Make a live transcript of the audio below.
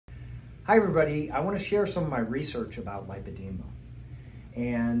Hi everybody, I want to share some of my research about lipedema.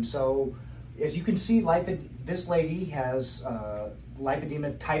 And so, as you can see, this lady has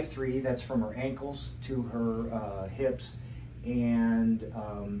lipedema type 3, that's from her ankles to her hips, and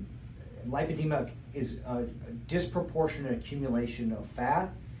lipedema is a disproportionate accumulation of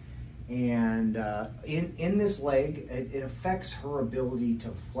fat, and in this leg, it affects her ability to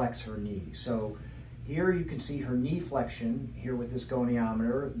flex her knee. So here you can see her knee flexion here with this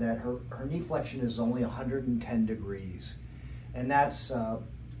goniometer, that her knee flexion is only 110 degrees. And that's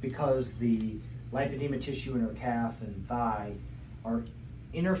because the lipedema tissue in her calf and thigh are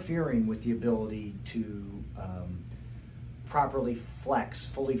interfering with the ability to properly flex,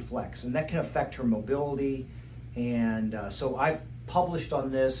 fully flex. And that can affect her mobility. And so I've published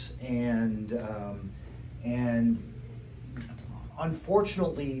on this, and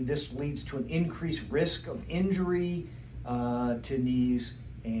unfortunately, this leads to an increased risk of injury to knees,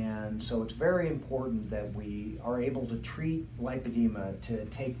 and so it's very important that we are able to treat lipedema to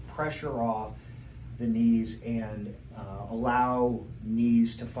take pressure off the knees and allow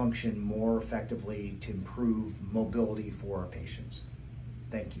knees to function more effectively to improve mobility for our patients.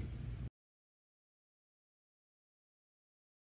 Thank you.